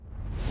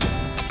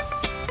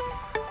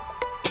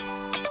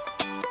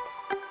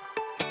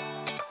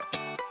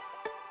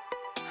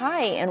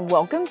Hi, and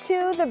welcome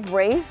to the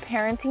Brave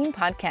Parenting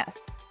Podcast.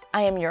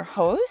 I am your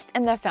host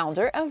and the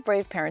founder of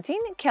Brave Parenting,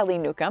 Kelly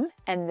Newcomb,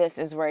 and this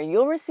is where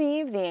you'll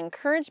receive the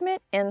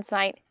encouragement,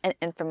 insight, and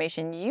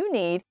information you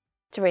need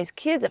to raise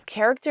kids of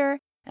character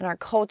in our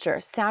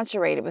culture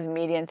saturated with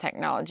media and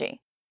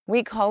technology.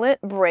 We call it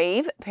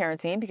Brave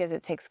Parenting because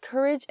it takes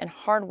courage and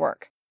hard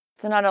work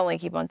to not only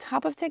keep on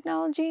top of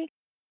technology,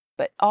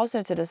 but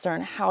also to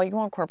discern how you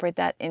will incorporate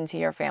that into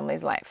your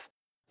family's life.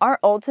 Our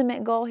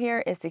ultimate goal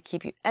here is to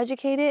keep you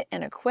educated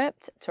and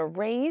equipped to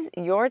raise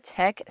your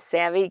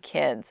tech-savvy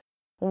kids.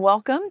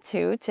 Welcome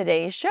to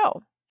today's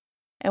show.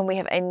 And we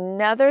have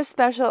another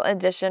special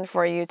edition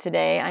for you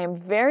today. I am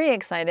very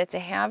excited to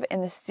have in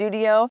the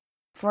studio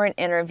for an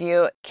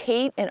interview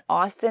Kate and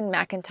Austin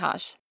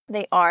McIntosh.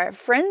 They are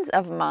friends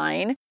of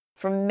mine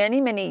for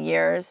many, many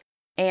years,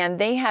 and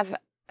they have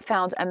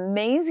found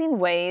amazing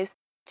ways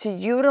to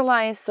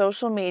utilize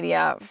social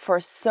media for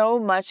so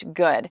much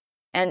good.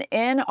 And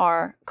in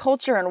our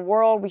culture and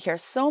world, we hear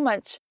so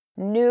much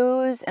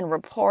news and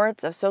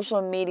reports of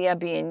social media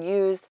being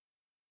used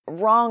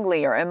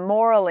wrongly or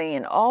immorally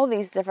in all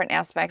these different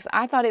aspects.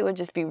 I thought it would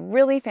just be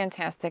really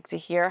fantastic to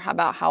hear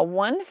about how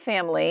one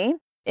family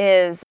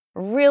is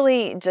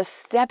really just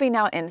stepping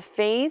out in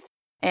faith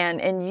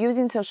and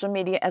using social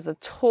media as a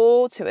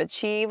tool to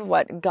achieve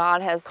what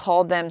God has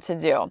called them to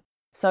do.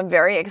 So I'm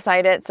very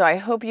excited. So I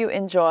hope you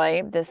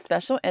enjoy this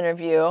special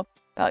interview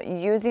about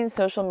using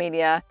social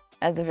media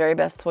as the very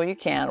best tool you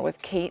can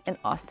with Kate and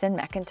Austin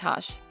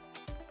McIntosh.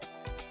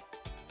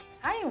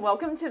 Hi,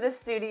 welcome to the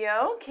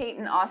studio, Kate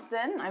and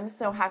Austin. I'm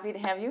so happy to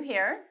have you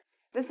here.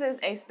 This is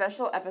a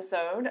special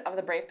episode of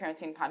the Brave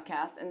Parenting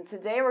Podcast, and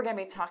today we're going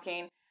to be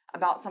talking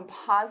about some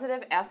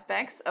positive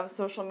aspects of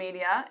social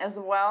media as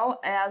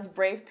well as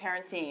brave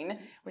parenting,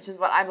 which is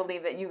what I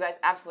believe that you guys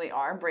absolutely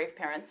are, brave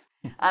parents.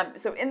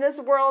 So in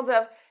this world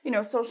of,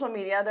 social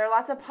media, there are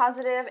lots of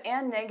positive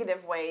and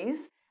negative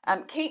ways.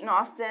 Kate and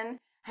Austin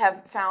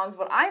have found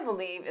what I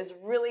believe is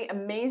really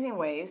amazing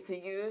ways to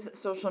use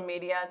social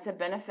media to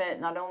benefit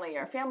not only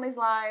your family's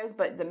lives,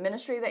 but the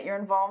ministry that you're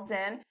involved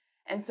in.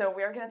 And so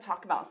we're going to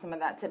talk about some of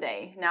that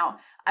today. Now,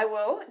 I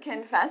will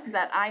confess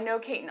that I know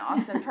Kate and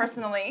Austin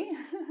personally.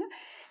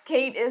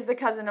 Kate is the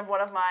cousin of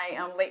one of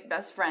my late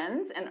best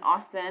friends, and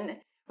Austin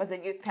was a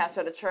youth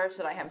pastor at a church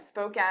that I have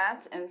spoke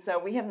at. And so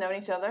we have known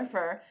each other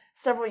for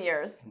several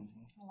years.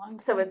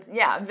 So it's,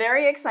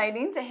 very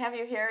exciting to have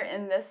you here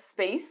in this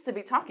space to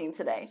be talking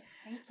today.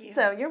 Thank you.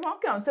 So you're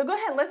welcome. So go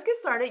ahead, let's get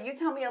started. You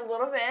tell me a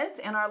little bit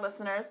and our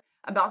listeners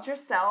about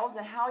yourselves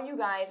and how you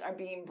guys are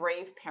being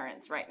brave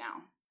parents right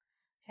now.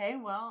 Okay,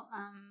 well,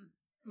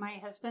 my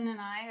husband and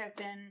I have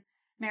been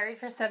married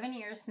for 7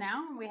 years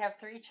now. We have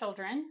 3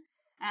 children.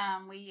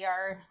 We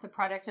are the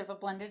product of a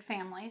blended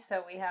family.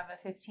 So we have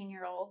a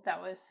 15-year-old, that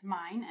was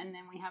mine, and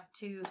then we have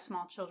 2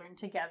 small children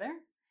together.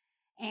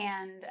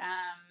 And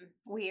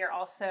we are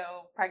also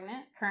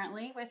pregnant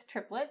currently with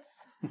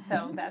triplets.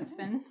 So that's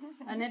been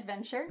an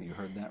adventure. You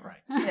heard that right.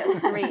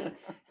 Yes,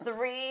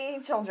 3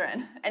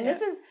 children. And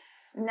This is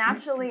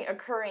naturally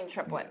occurring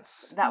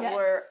triplets that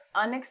were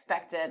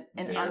unexpected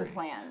and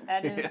unplanned.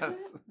 That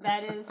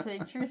is a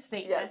true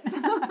statement.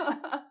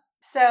 Yes.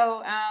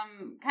 So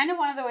kind of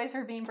one of the ways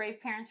we're being brave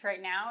parents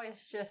right now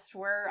is just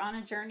we're on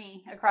a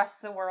journey across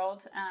the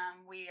world.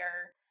 We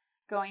are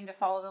going to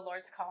follow the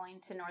Lord's calling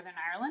to Northern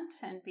Ireland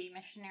and be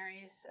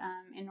missionaries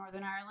in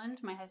Northern Ireland.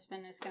 My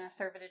husband is going to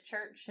serve at a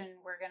church, and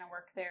we're going to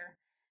work there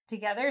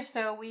together.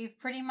 So we've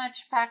pretty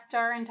much packed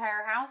our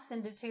entire house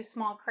into 2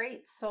 small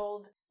crates,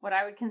 sold what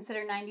I would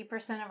consider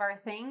 90% of our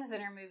things,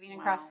 and are moving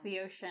across the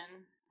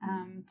ocean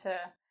to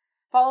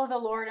follow the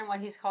Lord and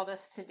what He's called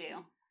us to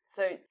do.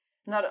 So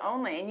not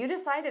only, and you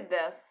decided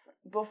this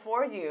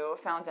before you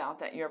found out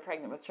that you're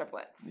pregnant with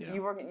triplets. Yeah.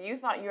 You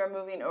thought you were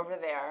moving over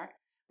there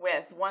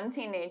with 1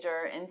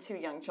 teenager and 2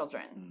 young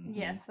children. Mm-hmm.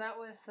 Yes, that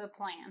was the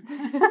plan.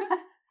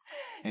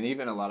 And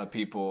even a lot of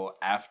people,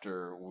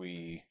 after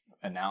we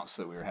announced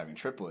that we were having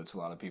triplets, a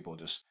lot of people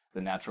just,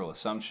 the natural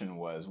assumption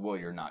was, well,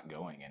 you're not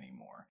going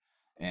anymore.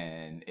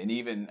 And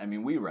even,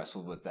 we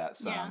wrestled with that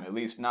some, at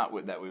least not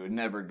with that we would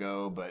never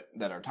go, but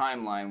that our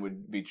timeline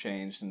would be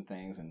changed and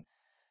things. And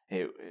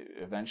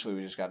eventually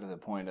we just got to the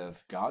point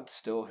of God's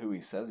still who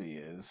He says He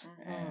is,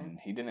 and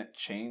He didn't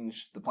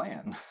change the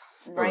plan,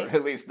 right. Or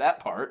at least that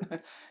part.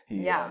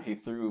 He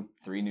threw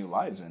 3 new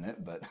lives in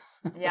it, but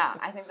yeah,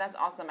 I think that's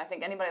awesome. I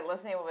think anybody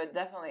listening would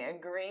definitely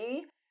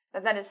agree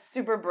that is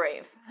super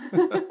brave.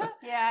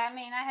 Yeah,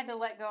 I had to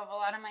let go of a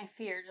lot of my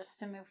fear just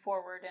to move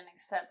forward and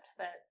accept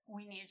that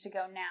we needed to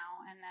go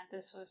now, and that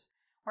this was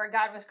where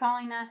God was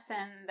calling us,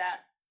 and that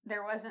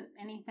there wasn't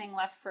anything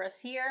left for us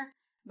here.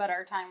 But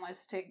our time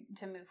was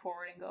to move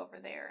forward and go over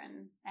there.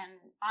 And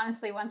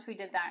honestly, once we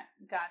did that,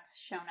 God's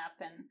shown up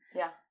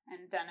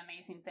and done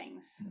amazing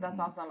things. That's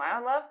awesome. I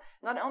love,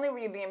 not only were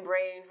you being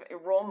brave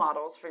role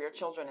models for your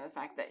children and the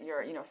fact that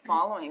you're,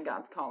 following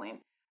God's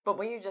calling, but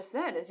what you just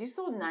said is you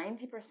sold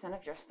 90%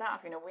 of your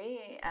stuff.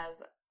 We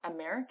as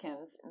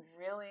Americans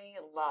really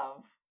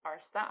love our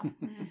stuff.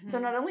 Mm-hmm. So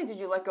not only did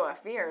you let go of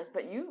fears,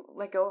 but you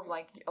let go of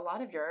like a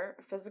lot of your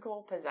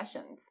physical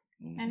possessions.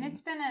 And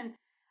it's been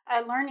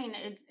a learning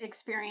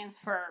experience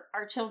for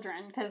our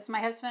children, because my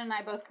husband and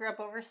I both grew up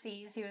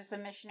overseas. He was a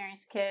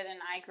missionary's kid, and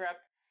I grew up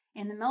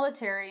in the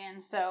military.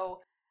 And so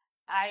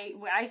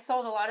I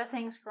sold a lot of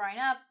things growing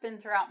up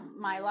and throughout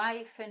my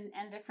life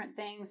and different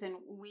things. And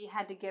we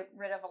had to get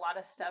rid of a lot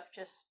of stuff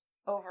just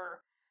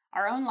over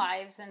our own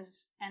lives.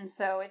 And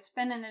so it's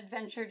been an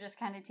adventure, just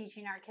kind of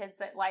teaching our kids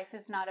that life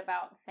is not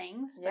about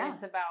things, but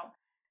it's about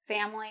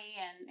family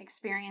and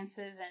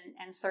experiences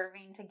and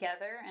serving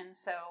together. And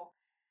so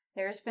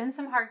there's been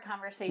some hard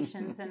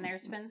conversations and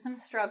there's been some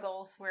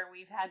struggles where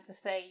we've had to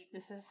say,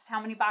 this is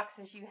how many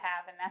boxes you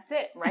have, and that's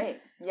it.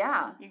 Right.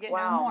 Yeah. You get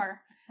no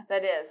more.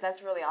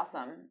 That's really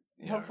awesome.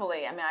 Yeah.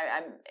 Hopefully, I mean,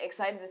 I'm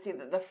excited to see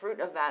the fruit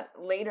of that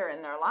later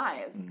in their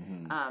lives.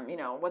 You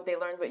know, what they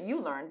learned, what you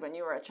learned when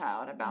you were a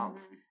child about,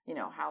 you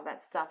know, how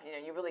that stuff, you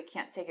know, you really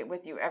can't take it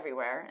with you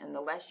everywhere. And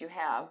the less you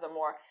have, the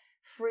more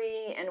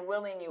free and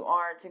willing you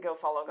are to go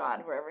follow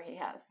God wherever he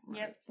has.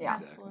 Yep. Yeah.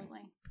 Absolutely.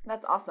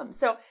 That's awesome.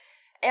 So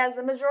as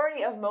the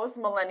majority of most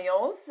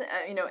millennials,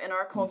 you know, in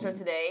our culture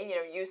today, you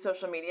know, use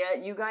social media,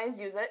 you guys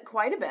use it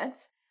quite a bit.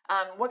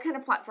 What kind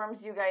of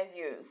platforms do you guys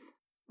use?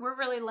 We're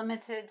really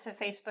limited to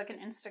Facebook and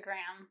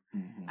Instagram.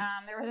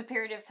 There was a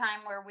period of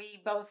time where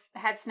we both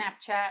had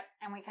Snapchat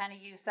and we kind of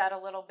used that a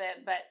little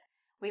bit, but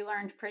we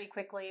learned pretty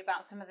quickly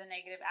about some of the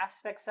negative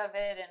aspects of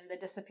it and the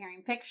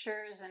disappearing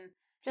pictures and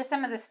just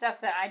some of the stuff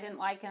that I didn't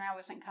like and I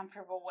wasn't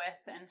comfortable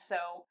with. And so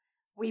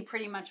we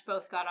pretty much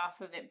both got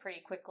off of it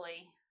pretty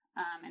quickly.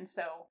 And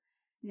so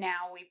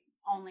now we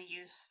only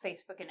use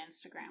Facebook and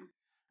Instagram.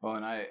 Well,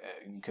 and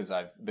because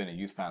I've been a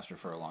youth pastor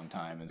for a long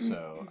time, and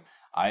so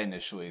I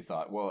initially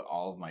thought, well,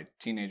 all of my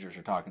teenagers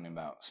are talking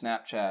about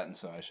Snapchat, and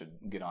so I should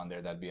get on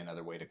there. That'd be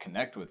another way to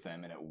connect with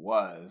them, and it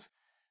was.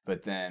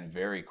 But then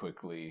very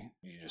quickly,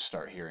 you just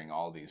start hearing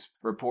all these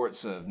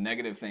reports of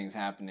negative things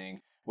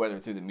happening, whether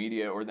through the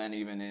media or then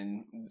even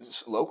in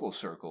local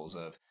circles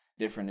of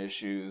different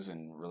issues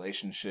and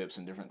relationships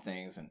and different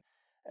things. And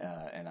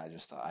I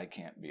just thought, I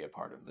can't be a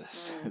part of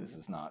this. This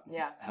is not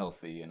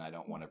healthy, and I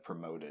don't want to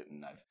promote it.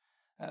 And I've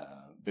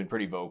been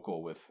pretty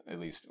vocal with, at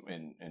least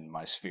in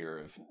my sphere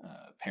of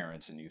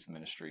parents and youth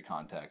ministry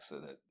context, so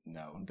that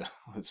no,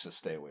 let's just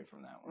stay away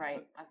from that one.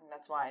 Right. I think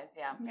that's wise.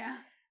 Yeah. Yeah.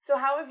 So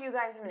how have you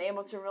guys been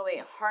able to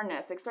really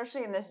harness,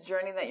 especially in this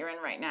journey that you're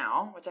in right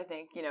now, which I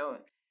think, you know,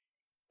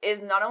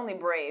 is not only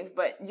brave,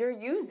 but you're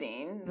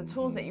using the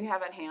tools that you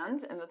have at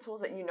hand and the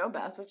tools that you know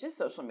best, which is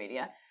social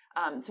media,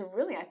 to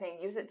really, I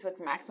think, use it to its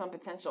maximum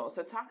potential.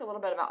 So talk a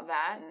little bit about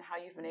that and how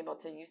you've been able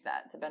to use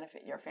that to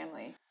benefit your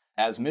family.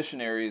 As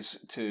missionaries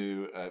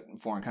to a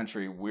foreign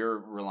country, we're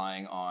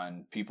relying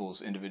on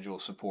people's individual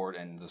support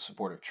and the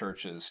support of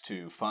churches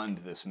to fund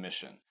this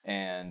mission.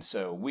 And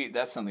so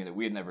that's something that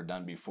we had never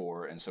done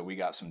before. And so we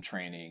got some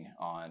training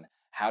on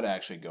how to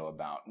actually go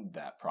about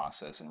that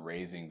process and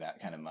raising that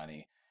kind of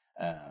money.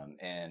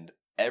 And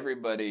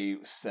everybody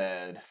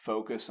said,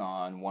 focus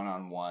on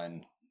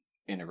one-on-one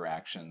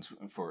interactions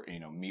for, you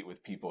know, meet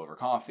with people over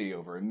coffee,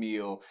 over a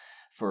meal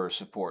for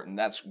support. And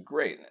that's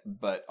great,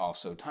 but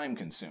also time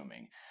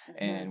consuming.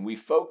 And we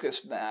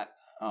focused that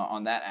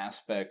on that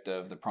aspect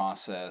of the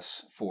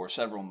process for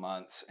several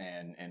months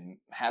and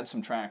had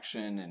some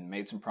traction and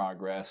made some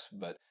progress.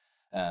 But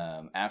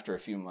after a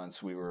few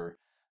months, we were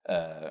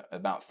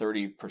about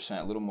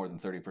 30%, a little more than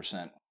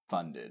 30%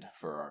 funded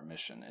for our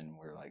mission. And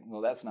we're like,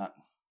 well, that's not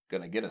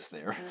going to get us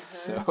there.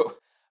 So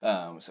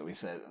we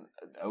said,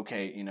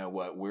 okay, you know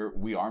what?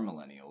 We are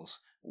millennials.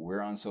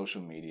 We're on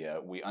social media.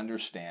 We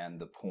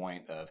understand the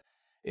point of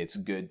it's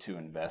good to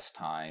invest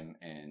time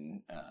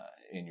in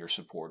your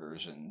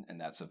supporters, and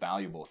that's a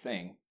valuable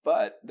thing.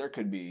 But there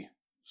could be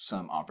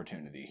some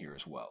opportunity here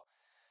as well.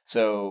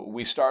 So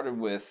we started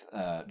with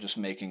just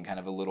making kind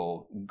of a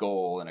little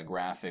goal and a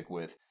graphic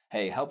with,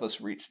 hey, help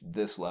us reach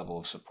this level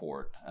of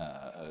support.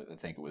 I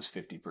think it was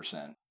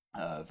 50%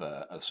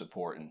 of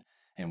support,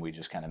 and we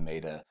just kind of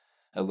made a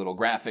little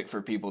graphic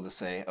for people to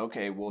say,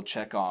 okay, we'll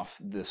check off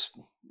this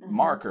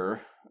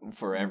marker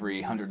for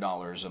every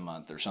 $100 a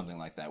month or something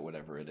like that,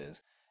 whatever it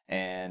is.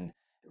 And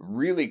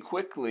really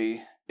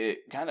quickly, it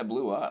kind of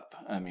blew up.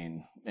 I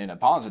mean, in a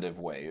positive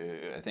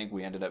way. I think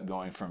we ended up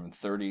going from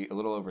a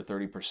little over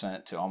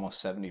 30% to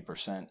almost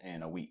 70%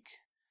 in a week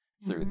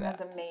through that.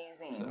 That's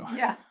amazing. So,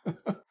 yeah.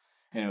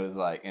 And it was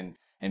like,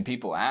 and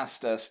people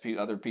asked us,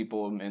 other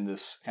people in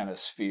this kind of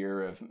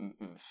sphere of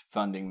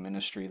funding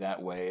ministry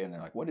that way, and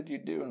they're like, what did you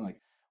do? And like,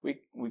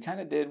 we kind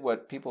of did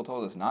what people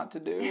told us not to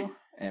do,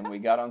 and we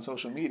got on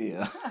social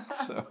media.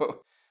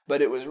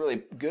 But it was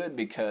really good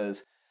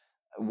because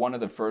one of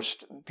the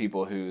first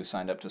people who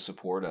signed up to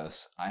support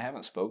us, I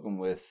haven't spoken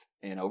with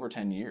in over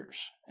 10 years.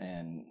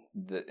 And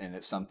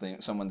it's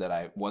someone that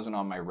I wasn't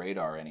on my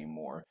radar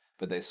anymore,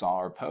 but they saw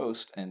our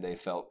post and they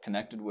felt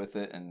connected with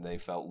it and they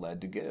felt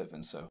led to give.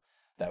 And so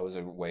that was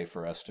a way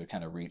for us to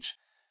kind of reach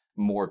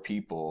more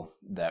people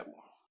that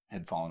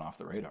had fallen off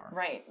the radar.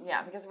 Right.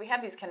 Yeah. Because we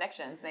have these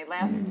connections and they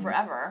last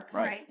forever.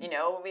 Right. You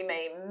know, we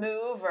may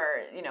move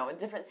or, you know,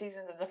 different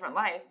seasons of different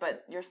lives,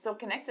 but you're still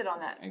connected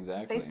on that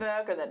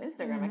Facebook or that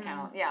Instagram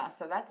account. Yeah.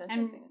 So that's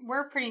interesting. And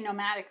we're pretty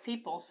nomadic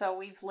people. So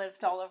we've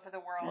lived all over the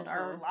world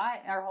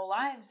our whole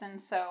lives.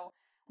 And so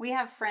we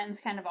have friends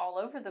kind of all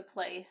over the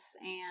place,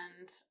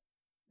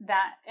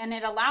 and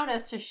it allowed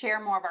us to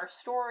share more of our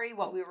story,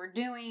 what we were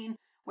doing,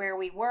 where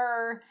we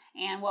were,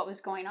 and what was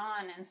going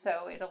on. And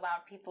so it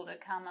allowed people to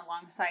come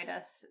alongside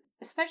us,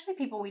 especially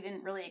people we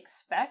didn't really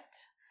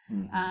expect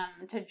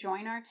to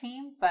join our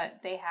team, but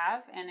they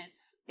have, and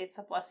it's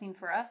a blessing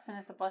for us and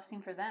it's a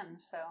blessing for them.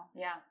 So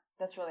yeah,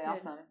 that's really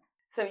awesome.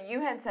 So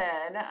you had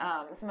said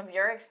some of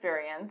your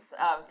experience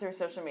through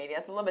social media.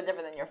 It's a little bit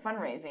different than your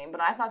fundraising,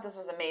 but I thought this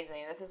was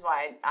amazing. This is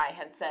why I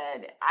had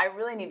said I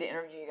really need to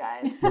interview you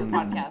guys for the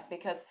podcast,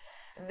 because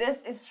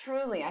this is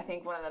truly, I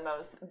think, one of the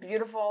most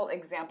beautiful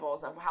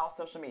examples of how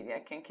social media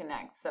can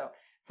connect. So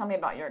tell me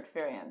about your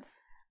experience.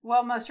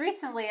 Well, most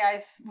recently,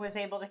 I was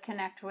able to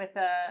connect with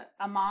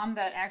a mom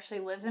that actually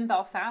lives in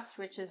Belfast,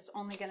 which is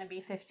only going to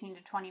be 15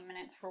 to 20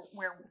 minutes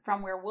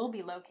from where we'll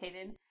be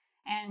located.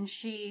 And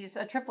she's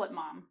a triplet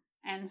mom.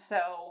 And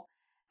so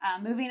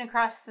moving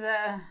across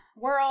the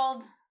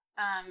world,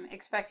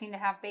 expecting to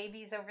have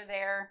babies over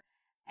there,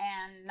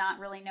 and not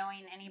really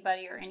knowing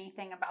anybody or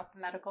anything about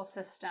the medical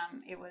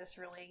system, it was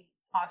really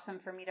awesome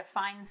for me to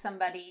find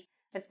somebody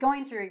that's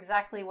going through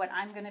exactly what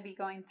I'm going to be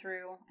going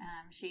through.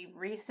 She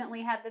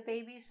recently had the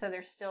baby, so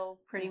they're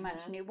still pretty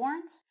much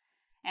newborns,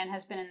 and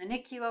has been in the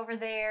NICU over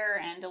there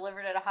and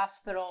delivered at a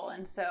hospital.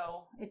 And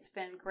so it's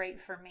been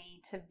great for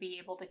me to be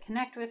able to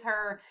connect with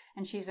her,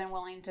 and she's been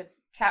willing to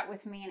chat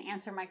with me and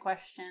answer my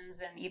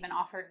questions, and even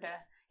offered to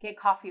get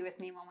coffee with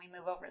me when we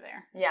move over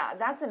there. Yeah,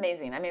 that's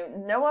amazing. I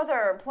mean, no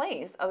other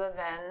place other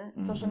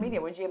than social media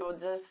would you be able to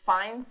just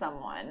find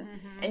someone,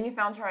 and you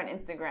found her on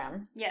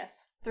Instagram.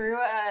 Yes, through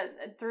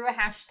a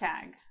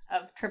hashtag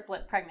of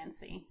triplet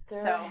pregnancy.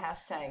 Through a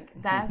hashtag.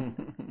 That's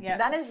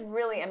that is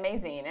really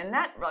amazing, and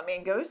that, I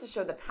mean, goes to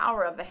show the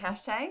power of the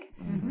hashtag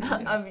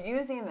of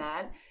using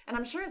that. And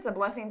I'm sure it's a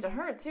blessing to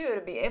her too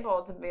to be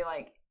able to be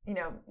like, you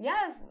know,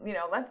 yes, you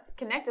know, let's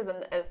connect as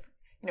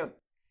you know,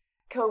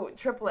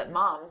 co-triplet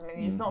moms. I mean,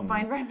 you just don't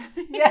find very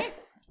many. Yeah.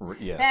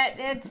 Yes. That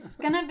it's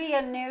going to be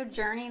a new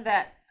journey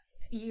that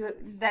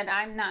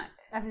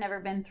I've never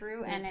been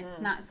through, and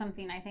it's not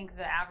something I think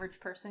the average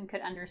person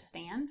could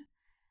understand.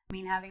 I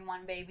mean, having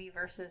one baby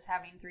versus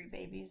having 3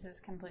 babies is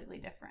completely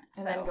different.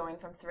 And then going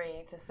from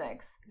 3 to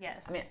 6.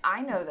 Yes. I mean,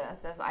 I know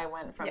this as I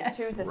went from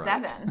 2 to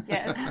 7.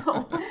 Yes.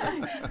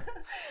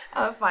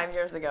 5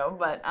 years ago,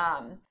 but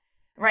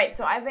right.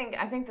 So I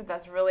think that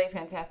that's really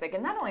fantastic.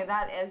 And not only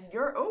that, as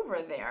you're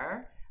over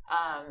there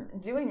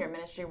doing your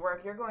ministry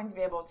work, you're going to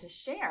be able to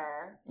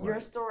share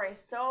your story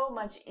so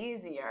much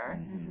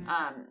easier.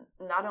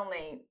 Not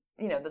only,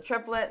 you know, the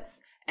triplets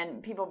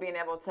and people being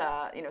able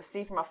to, you know,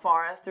 see from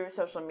afar through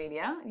social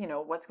media, you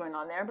know, what's going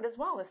on there, but as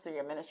well as through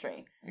your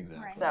ministry.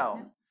 Exactly. Right.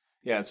 So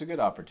yeah, it's a good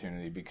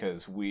opportunity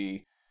because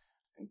we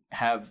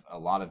have a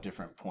lot of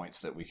different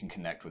points that we can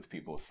connect with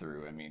people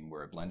through. I mean,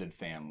 we're a blended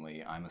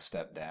family. I'm a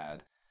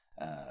stepdad.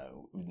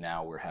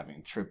 Now we're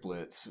having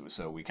triplets,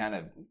 so we kind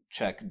of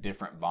check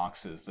different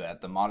boxes that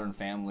the modern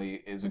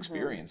family is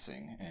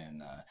experiencing,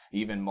 and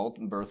even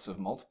births of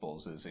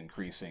multiples is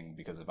increasing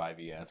because of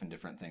IVF and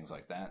different things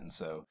like that. And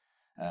so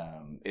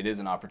it is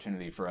an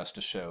opportunity for us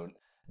to show,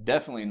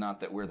 definitely not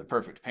that we're the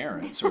perfect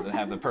parents or that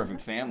have the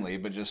perfect family,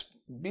 but just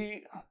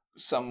be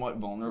somewhat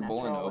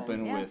vulnerable and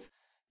open with,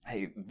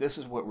 hey, this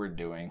is what we're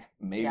doing.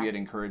 Maybe it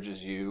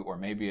encourages you, or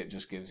maybe it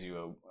just gives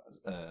you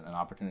an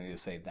opportunity to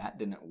say, that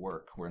didn't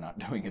work. We're not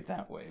doing it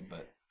that way.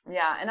 But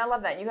yeah, and I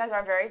love that. You guys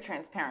are very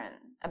transparent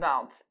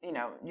about, you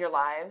know, your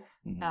lives,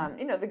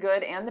 you know, the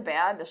good and the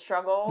bad, the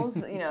struggles,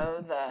 you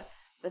know,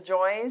 the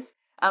joys.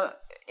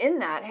 In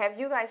that, have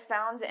you guys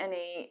found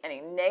any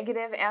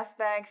negative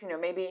aspects, you know,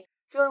 maybe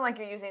feeling like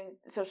you're using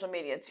social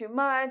media too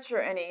much, or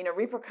any, you know,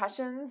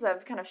 repercussions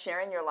of kind of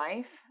sharing your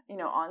life, you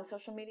know, on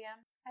social media?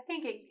 I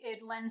think it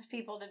lends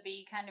people to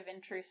be kind of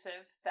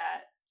intrusive,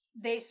 that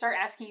they start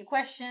asking you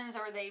questions,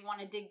 or they want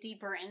to dig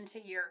deeper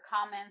into your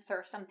comments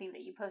or something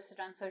that you posted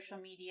on social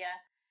media,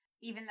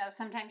 even though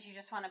sometimes you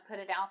just want to put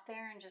it out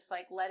there and just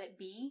like let it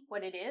be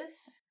what it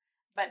is.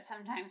 But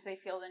sometimes they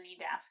feel the need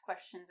to ask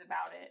questions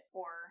about it,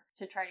 or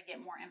to try to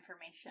get more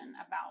information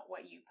about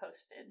what you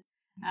posted.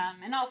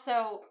 And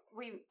also,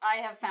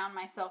 I have found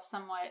myself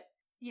somewhat,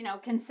 you know,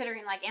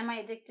 considering like, am I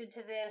addicted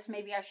to this?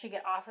 Maybe I should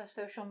get off of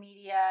social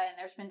media. And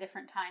there's been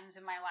different times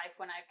in my life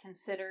when I've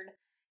considered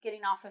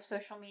getting off of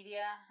social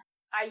media.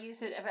 I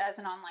used it as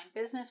an online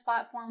business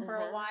platform for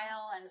a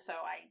while, and so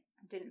I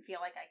didn't feel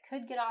like I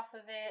could get off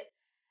of it.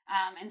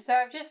 And so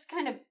I've just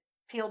kind of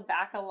peeled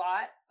back a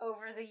lot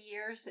over the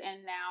years,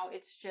 and now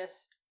it's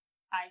just,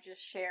 I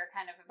just share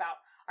kind of about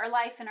our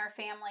life and our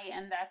family,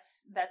 and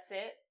that's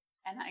it.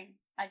 And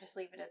I just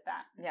leave it at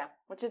that. Yeah,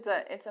 which it's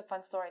a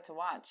fun story to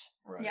watch.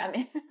 Right. Yeah. I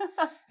mean,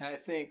 and I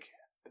think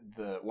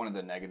one of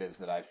the negatives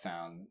that I've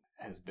found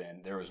has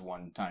been, there was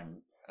one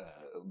time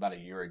about a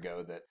year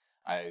ago that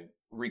I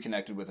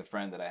reconnected with a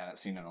friend that I hadn't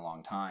seen in a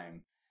long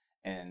time.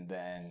 And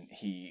then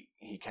he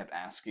kept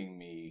asking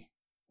me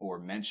or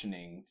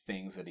mentioning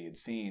things that he had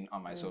seen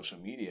on my social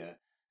media.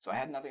 So I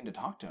had nothing to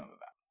talk to him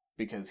about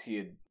because he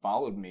had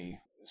followed me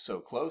so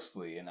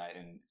closely. And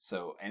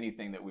so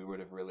anything that we would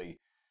have really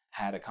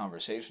had a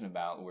conversation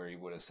about where he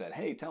would have said,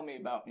 hey, tell me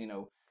about,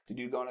 did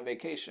you go on a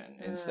vacation?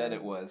 Instead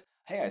it was,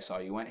 hey, I saw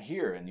you went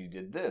here and you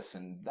did this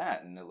and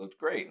that and it looked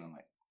great. And I'm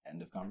like,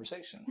 end of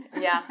conversation.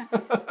 Yeah.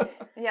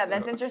 Yeah,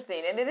 that's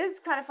interesting. And it is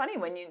kind of funny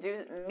when you do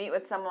meet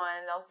with someone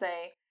and I'll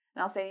say,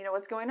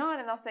 what's going on?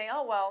 And they'll say,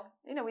 oh, well,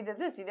 we did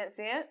this. You didn't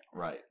see it?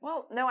 Right.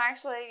 Well, no,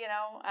 actually,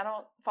 I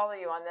don't follow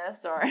you on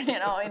this or,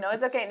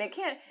 it's okay.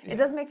 And it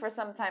does make for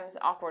sometimes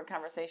awkward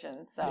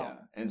conversations. So. Yeah.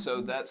 And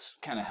so that's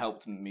kind of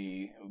helped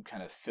me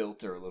kind of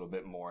filter a little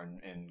bit more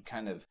and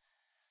kind of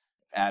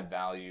add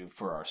value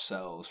for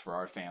ourselves, for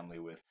our family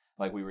with,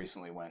 like we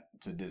recently went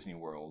to Disney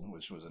World,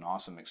 which was an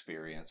awesome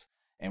experience.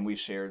 And we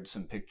shared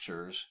some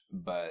pictures,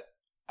 but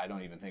I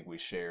don't even think we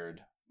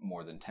shared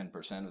more than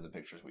 10% of the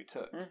pictures we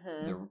took.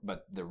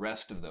 But the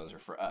rest of those are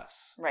for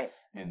us. Right.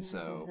 And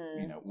so,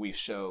 we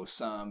show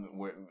some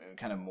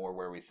kind of more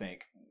where we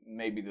think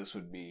maybe this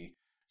would be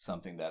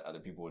something that other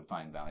people would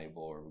find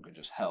valuable or could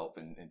just help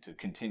and to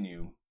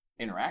continue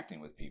interacting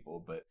with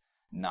people, but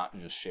not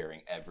just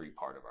sharing every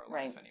part of our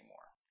life anymore.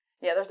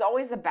 Yeah, there's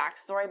always the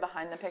backstory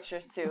behind the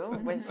pictures too,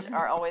 which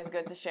are always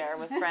good to share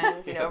with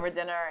friends, yes. Over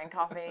dinner and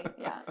coffee.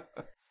 Yeah.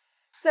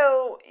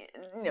 So,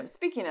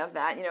 speaking of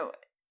that,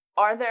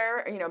 are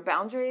there,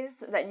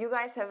 boundaries that you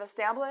guys have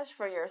established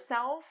for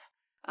yourself,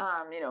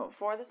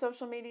 for the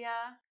social media,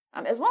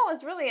 as well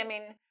as really,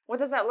 what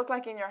does that look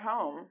like in your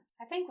home?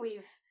 I think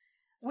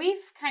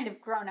we've kind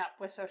of grown up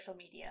with social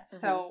media. Mm-hmm.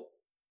 So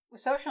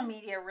social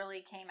media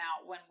really came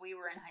out when we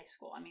were in high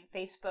school.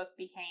 Facebook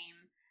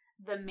became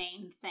the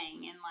main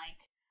thing, and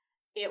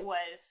it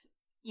was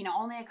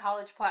only a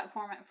college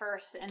platform at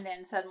first, and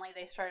then suddenly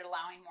they started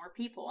allowing more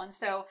people, and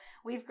so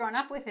we've grown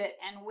up with it.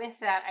 And with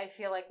that, I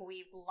feel like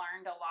we've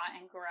learned a lot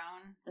and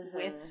grown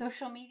with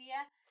social media.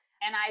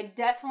 And I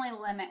definitely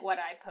limit what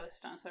I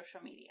post on social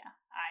media.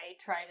 I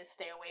try to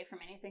stay away from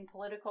anything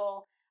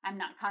political. I'm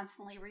not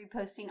constantly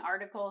reposting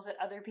articles that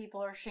other people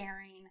are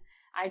sharing.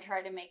 I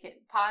try to make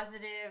it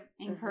positive,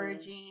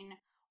 encouraging,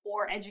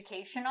 or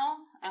educational.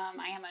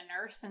 I am a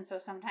nurse, and so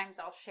sometimes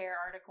I'll share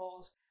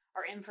articles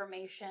or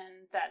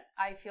information that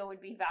I feel would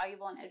be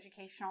valuable and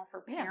educational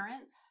for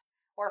parents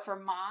or for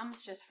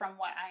moms, just from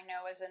what I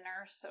know as a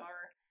nurse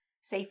or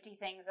safety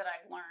things that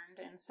I've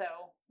learned. And so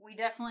we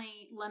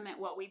definitely limit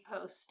what we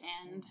post,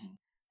 and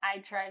I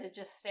try to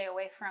just stay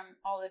away from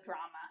all the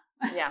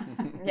drama. Yeah.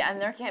 Yeah.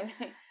 And there can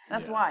be,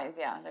 that's wise.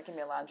 Yeah. There can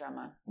be a lot of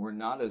drama. We're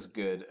not as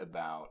good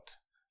about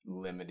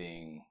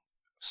limiting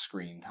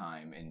screen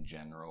time in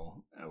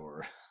general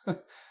or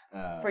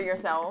for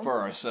yourselves,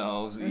 for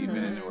ourselves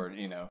even, or,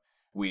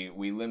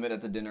 we limit at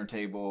the dinner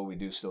table. We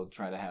do still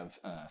try to have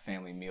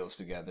family meals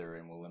together,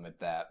 and we'll limit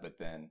that. But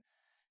then,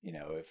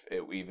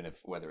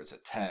 if whether it's a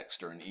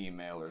text or an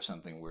email or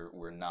something,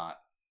 we're not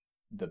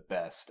the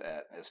best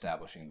at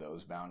establishing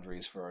those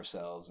boundaries for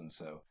ourselves. And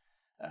so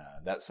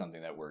that's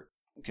something that we're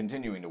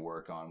continuing to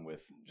work on,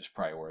 with just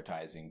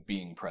prioritizing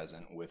being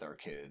present with our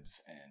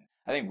kids. And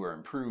I think we're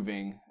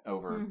improving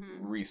over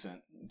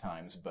recent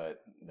times, but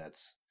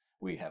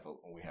we have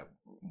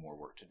more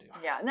work to do.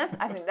 Yeah, and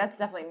I think that's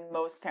definitely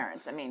most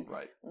parents.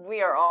 Right.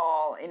 We are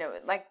all,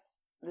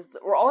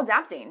 we're all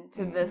adapting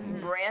to this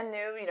brand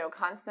new,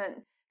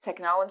 constant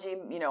technology,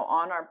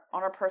 on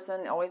our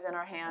person, always in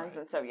our hands. Right.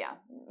 And so,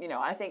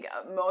 I think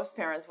most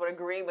parents would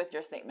agree with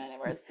your statement.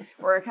 Whereas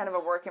we're kind of a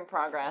work in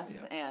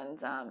progress,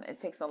 and it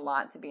takes a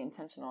lot to be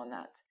intentional in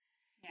that.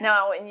 Yeah.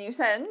 Now, and you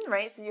said,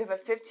 right, so you have a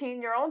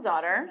 15-year-old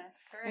daughter.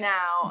 That's correct.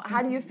 Now,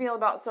 how do you feel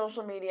about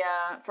social media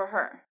for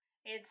her?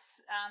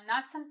 It's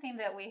not something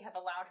that we have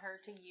allowed her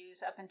to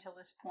use up until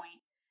this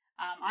point.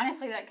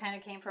 Honestly, that kind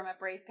of came from a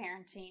Brave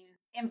Parenting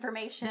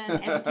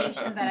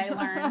education that I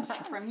learned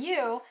from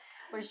you,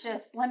 was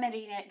just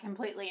limiting it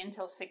completely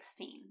until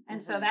 16.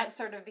 And so that's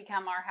sort of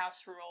become our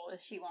house rule,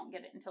 is she won't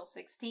get it until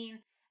 16.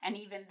 And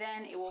even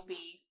then, it will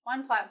be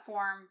one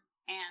platform,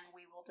 and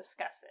we will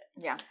discuss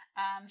it. Yeah.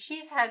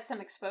 She's had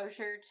some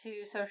exposure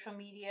to social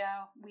media.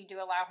 We do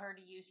allow her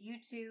to use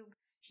YouTube.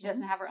 She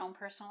doesn't have her own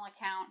personal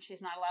account. She's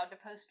not allowed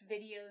to post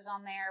videos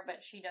on there,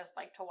 but she does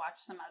like to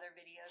watch some other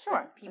videos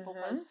that people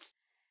post.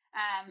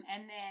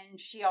 And then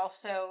she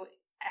also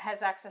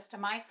has access to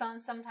my phone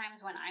sometimes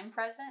when I'm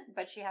present,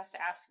 but she has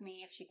to ask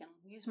me if she can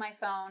use my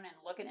phone and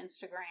look at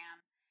Instagram.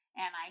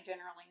 And I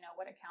generally know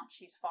what account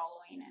she's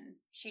following,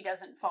 and she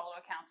doesn't follow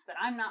accounts that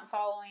I'm not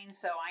following,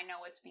 so I know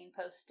what's being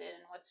posted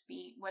and what's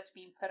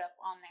being put up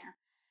on there.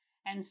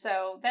 And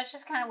so that's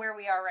just kind of where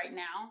we are right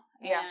now,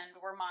 and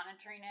we're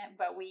monitoring it,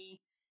 but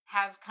we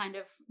have kind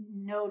of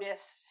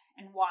noticed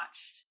and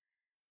watched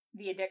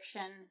the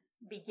addiction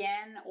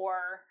begin,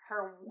 or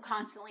her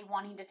constantly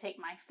wanting to take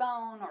my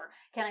phone, or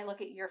can I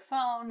look at your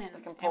phone? And the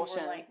compulsion.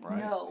 And we're like,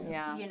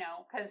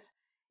 no, because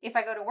if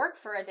I go to work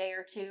for a day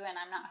or two and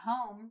I'm not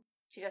home,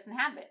 she doesn't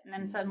have it. And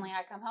then suddenly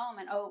I come home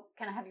and, oh,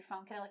 can I have your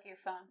phone? Can I look at your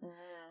phone?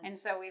 And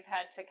so we've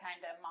had to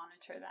kind of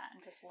monitor that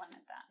and just limit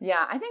that.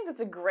 Yeah, I think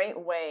that's a great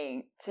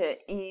way to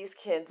ease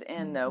kids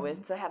in, though, is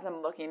to have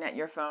them looking at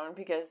your phone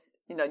because,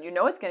 you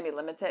know it's going to be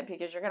limited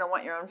because you're going to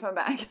want your own phone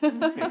back.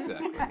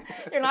 Exactly.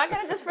 You're not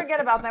going to just forget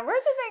about them. Where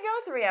did they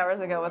go 3 hours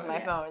ago with my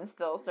phone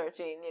still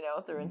searching,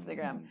 through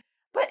Instagram?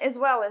 But as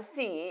well as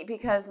C,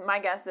 because my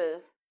guess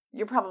is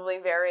you're probably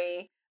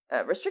very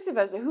restrictive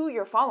as to who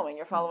you're following.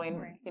 You're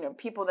following,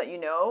 people that you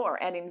know are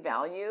adding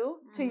value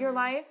to your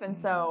life. And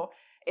so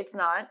it's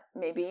not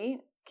maybe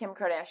Kim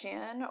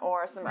Kardashian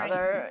or some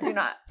other, you're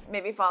not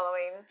maybe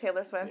following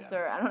Taylor Swift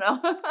or I don't know.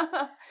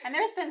 And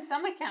there's been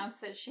some accounts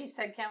that she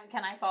said,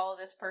 can I follow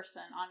this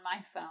person on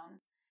my phone?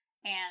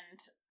 And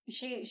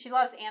she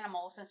loves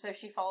animals. And so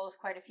she follows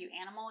quite a few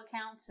animal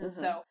accounts. And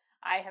so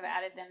I have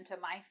added them to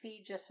my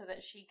feed just so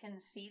that she can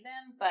see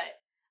them. But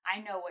I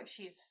know what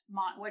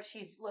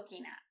she's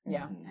looking at.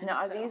 Yeah. And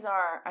now, so,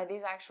 are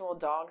these actual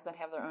dogs that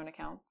have their own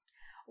accounts?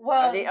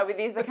 Well, are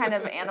these the kind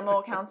of animal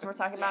accounts we're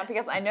talking about?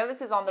 Because I know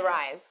this is on the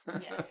rise.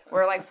 Yes.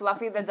 Where like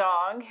Fluffy the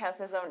dog has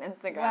his own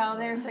Instagram. Well,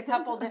 there's a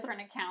couple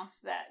different accounts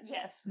that,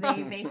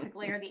 they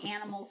basically are the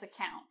animals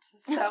account.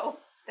 So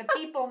the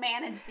people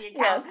manage the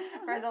account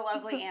for the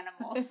lovely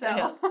animals.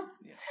 So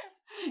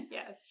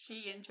yes,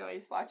 she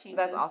enjoys watching.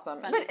 That's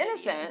awesome, but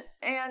innocent,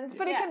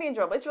 but it can be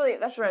enjoyable.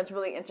 That's where it's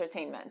really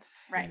entertainment,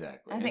 right?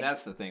 Exactly, and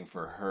that's the thing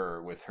for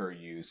her with her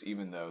use.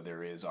 Even though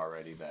there is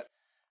already that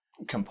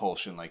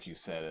compulsion, like you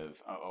said,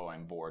 of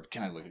I'm bored.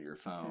 Can I look at your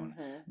phone?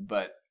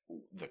 But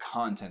the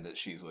content that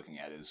she's looking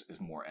at is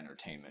more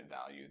entertainment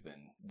value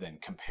than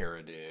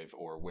comparative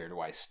or where do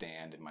I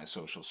stand in my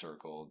social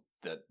circle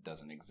that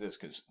doesn't exist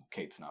because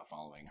Kate's not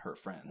following her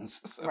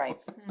friends. So. Right.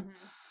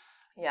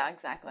 Yeah,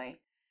 exactly.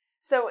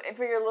 So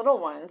for your little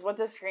ones, what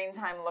does screen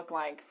time look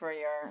like for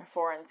your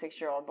 4 and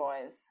 6-year-old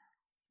boys?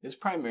 It's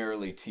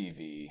primarily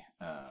TV,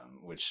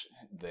 which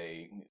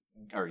they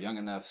are young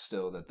enough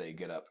still that they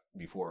get up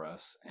before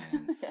us,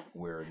 and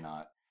we're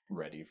not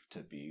ready to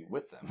be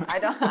with them. I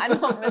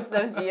don't miss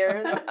those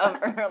years of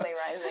early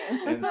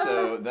rising. And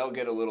so they'll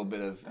get a little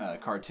bit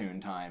of cartoon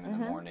time in the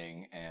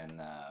morning,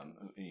 and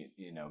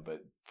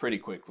but pretty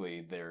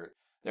quickly they're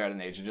at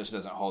an age that just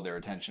doesn't hold their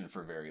attention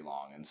for very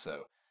long, and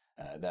so.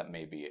 That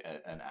may be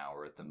an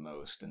hour at the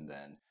most. And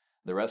then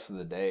the rest of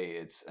the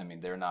day,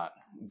 they're not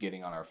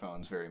getting on our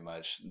phones very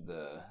much.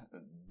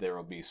 There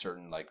will be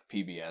certain, like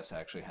PBS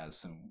actually has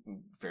some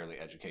fairly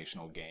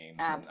educational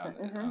games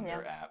on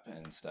their app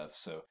and stuff.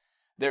 So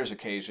there's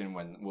occasion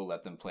when we'll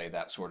let them play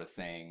that sort of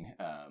thing.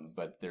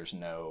 But there's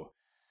not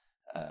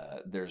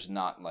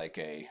like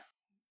a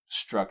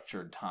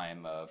structured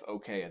time of,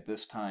 okay, at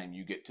this time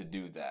you get to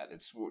do that.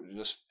 It's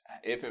just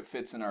if it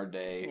fits in our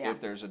day, if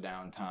there's a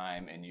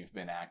downtime and you've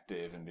been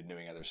active and been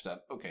doing other stuff,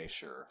 okay,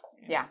 sure.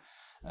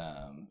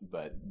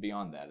 But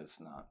beyond that, it's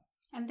not.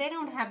 And they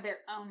don't have their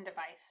own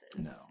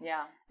devices. No.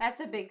 Yeah. That's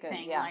a big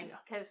thing.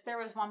 Because there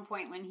was one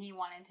point when he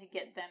wanted to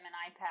get them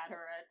an iPad or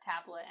a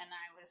tablet, and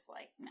I was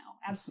like, no,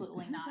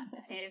 absolutely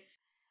not.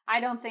 I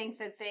don't think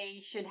that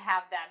they should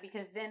have that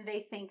because then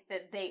they think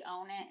that they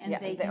own it and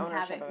they can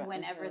have it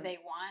whenever they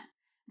want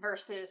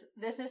versus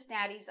this is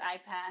Daddy's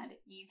iPad.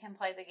 You can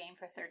play the game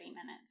for 30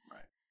 minutes.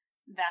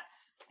 Right.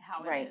 That's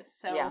how it is.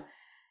 So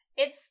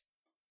it's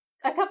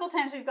a couple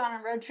times we've gone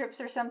on road trips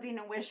or something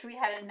and wished we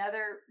had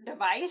another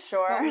device,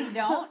 but we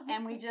don't.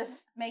 And we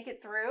just make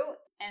it through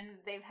and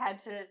they've had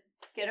to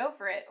get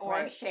over it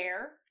or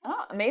share.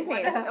 Oh,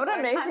 amazing. What an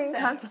amazing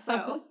concept.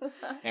 So,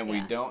 and we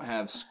don't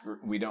have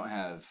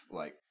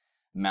like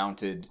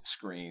mounted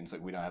screens,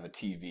 like we don't have a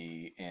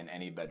TV in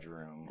any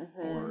bedroom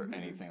or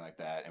anything like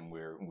that, and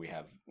we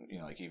have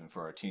like even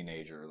for our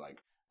teenager,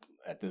 like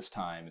at this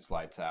time it's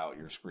lights out,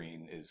 your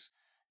screen is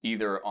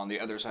either on the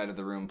other side of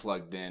the room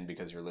plugged in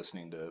because you're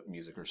listening to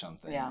music or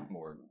something,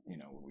 or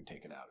we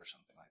take it out or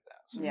something like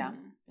that. So.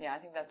 I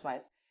think that's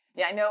wise.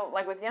 Yeah, I know,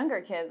 like with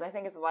younger kids, I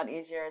think it's a lot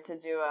easier to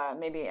do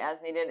maybe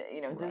as needed,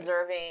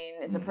 deserving.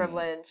 It's a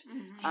privilege.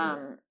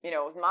 Sure.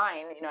 With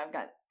mine, I've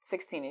got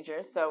 6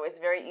 teenagers, so it's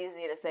very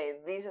easy to say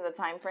these are the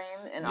time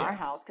frame in our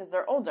house because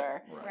they're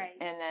older. Right.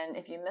 And then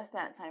if you miss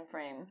that time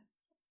frame.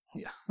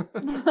 Yeah.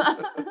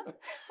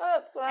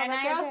 Oops, well, and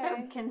I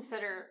also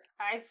consider,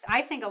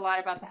 I think a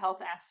lot about the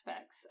health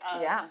aspects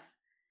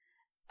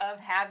of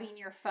having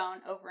your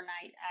phone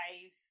overnight.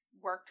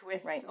 I've worked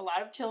with a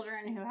lot of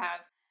children who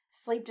have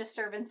sleep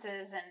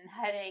disturbances and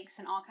headaches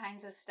and all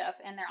kinds of stuff,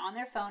 and they're on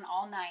their phone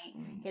all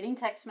night, getting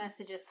text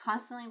messages,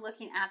 constantly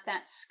looking at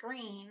that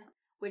screen,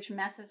 which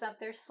messes up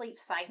their sleep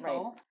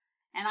cycle. Right.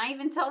 And I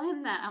even tell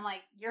him that. I'm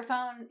like, your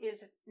phone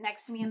is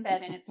next to me in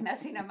bed and it's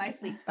messing up my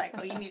sleep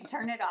cycle. You need to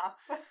turn it off.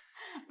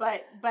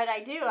 But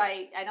I do.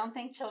 I don't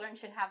think children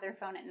should have their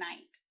phone at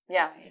night.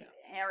 Yeah.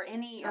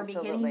 Or be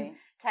getting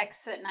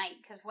texts at night,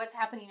 because what's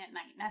happening at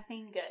night?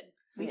 Nothing good.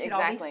 We should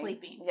all be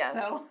sleeping. Yes.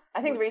 So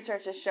I think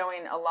research is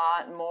showing a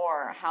lot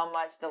more how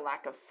much the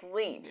lack of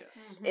sleep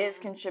is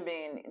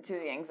contributing to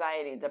the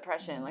anxiety,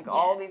 depression, like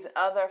all these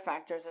other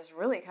factors is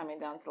really coming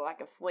down to the lack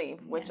of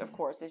sleep, which of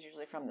course is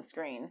usually from the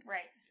screen.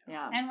 Right.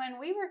 Yeah. And when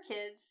we were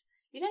kids,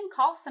 you didn't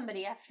call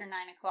somebody after 9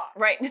 o'clock.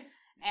 Right.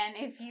 And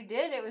if you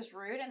did, it was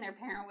rude, and their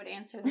parent would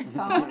answer the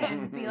phone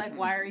and be like,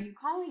 why are you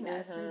calling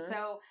us? And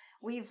so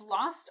we've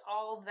lost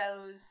all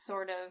those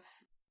sort of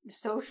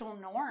social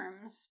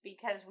norms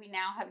because we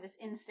now have this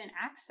instant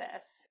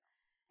access.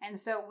 And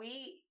so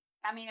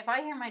if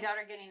I hear my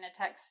daughter getting a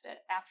text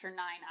after 9,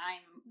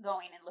 I'm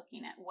going and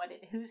looking at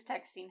who's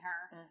texting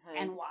her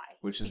and why.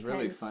 Which is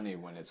really funny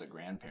when it's a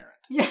grandparent.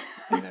 Yeah.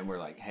 And then we're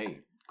like, hey,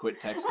 quit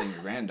texting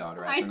your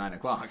granddaughter after 9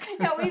 o'clock.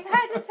 No, we've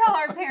had to tell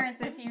our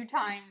parents a few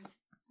times,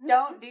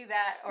 don't do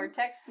that or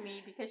text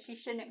me because she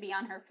shouldn't be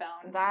on her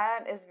phone.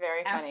 That is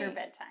very funny. After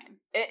bedtime.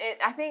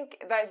 I think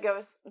that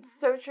goes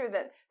so true,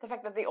 that the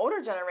fact that the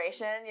older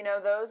generation,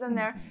 those in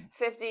their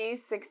 50s,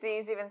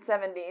 60s, even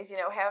 70s,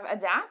 have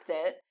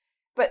adapted.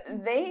 But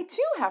they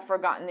too have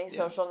forgotten these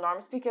social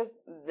norms because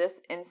this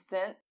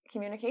instant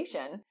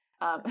communication.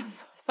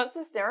 So that's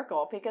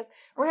hysterical because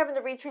we're having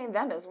to retrain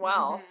them as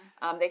well.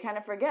 They kind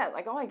of forget,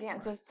 like, I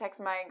can't just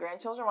text my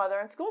grandchildren while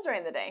they're in school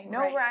during the day.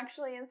 No, we're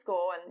actually in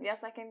school, and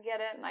yes, I can get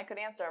it, and I could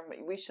answer them,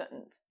 but we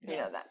shouldn't.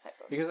 That type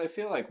of. Because I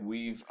feel like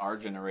our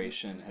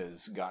generation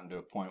has gotten to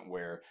a point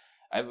where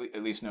I've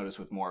at least noticed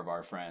with more of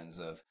our friends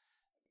of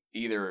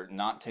either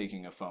not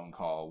taking a phone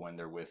call when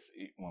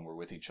we're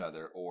with each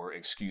other, or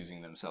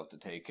excusing themselves to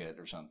take it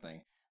or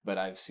something. But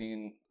I've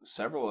seen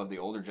several of the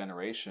older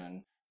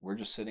generation, we're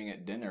just sitting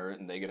at dinner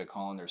and they get a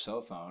call on their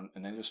cell phone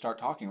and they just start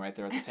talking right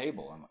there at the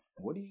table. I'm like,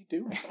 what are you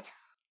doing?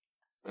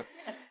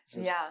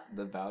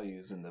 The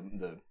values and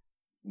the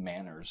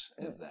manners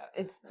of that.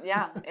 It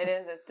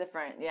is. It's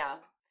different. Yeah.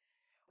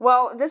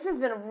 Well, this has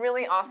been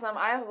really awesome.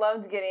 I have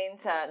loved getting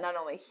to not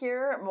only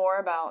hear more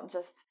about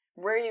just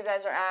where you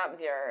guys are at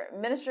with your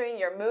ministry,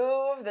 your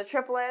move, the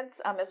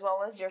triplets, as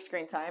well as your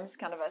screen time. Just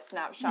kind of a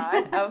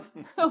snapshot of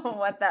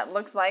what that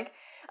looks like.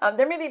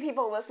 There may be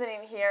people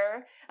listening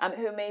here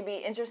who may be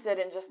interested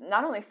in just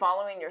not only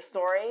following your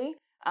story,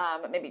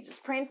 but maybe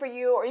just praying for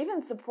you or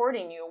even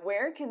supporting you.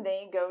 Where can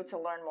they go to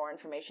learn more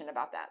information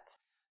about that?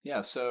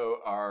 Yeah, so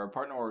our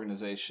partner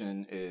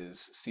organization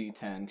is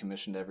C10,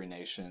 Commissioned Every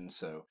Nation.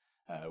 So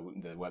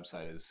the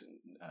website is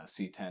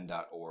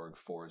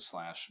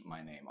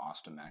c10.org/my name,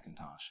 Austin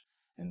McIntosh.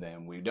 And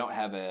then we don't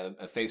have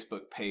a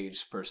Facebook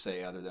page per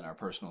se other than our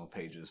personal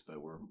pages,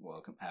 but we're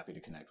happy to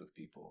connect with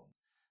people.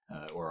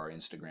 Or our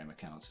Instagram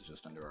accounts is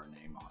just under our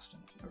name, Austin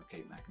or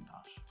Kate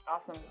McIntosh.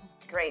 Awesome.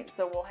 Great.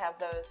 So we'll have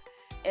those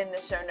in the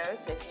show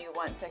notes if you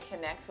want to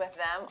connect with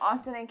them.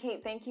 Austin and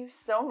Kate, thank you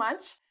so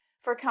much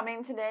for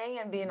coming today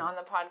and being on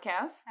the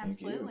podcast.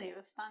 Absolutely. It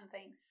was fun.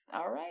 Thanks.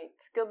 All right.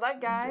 Good luck,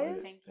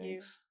 guys. Thank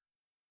you.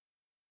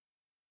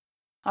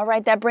 All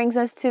right, that brings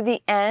us to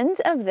the end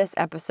of this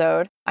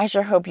episode. I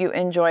sure hope you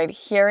enjoyed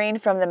hearing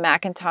from the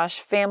McIntosh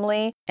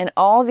family and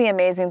all the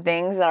amazing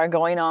things that are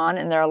going on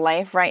in their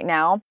life right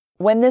now.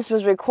 When this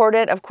was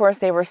recorded, of course,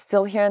 they were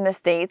still here in the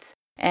States,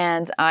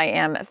 and I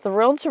am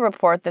thrilled to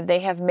report that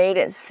they have made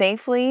it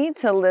safely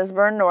to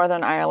Lisburn,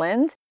 Northern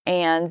Ireland,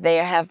 and they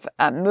have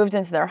moved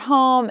into their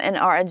home and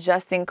are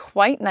adjusting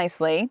quite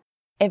nicely.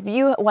 If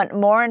you want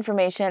more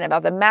information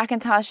about the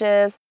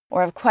McIntoshes,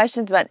 or have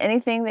questions about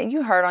anything that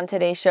you heard on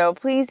today's show,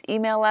 please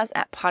email us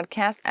at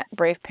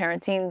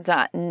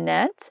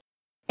podcast@braveparenting.net.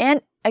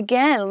 And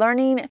again,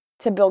 learning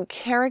to build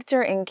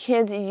character in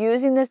kids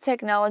using this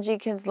technology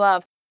kids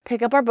love.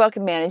 Pick up our book,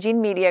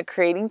 Managing Media,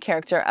 Creating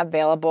Character,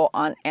 available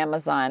on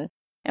Amazon.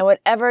 And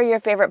whatever your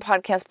favorite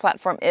podcast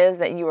platform is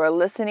that you are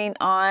listening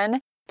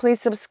on,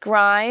 please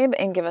subscribe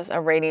and give us a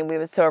rating. We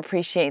would so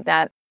appreciate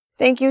that.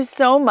 Thank you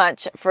so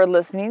much for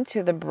listening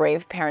to the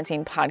Brave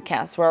Parenting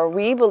Podcast, where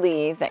we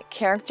believe that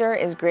character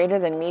is greater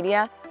than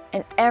media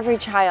and every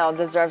child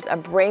deserves a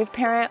brave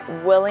parent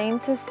willing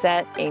to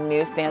set a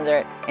new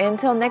standard.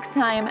 Until next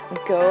time,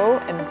 go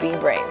and be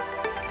brave.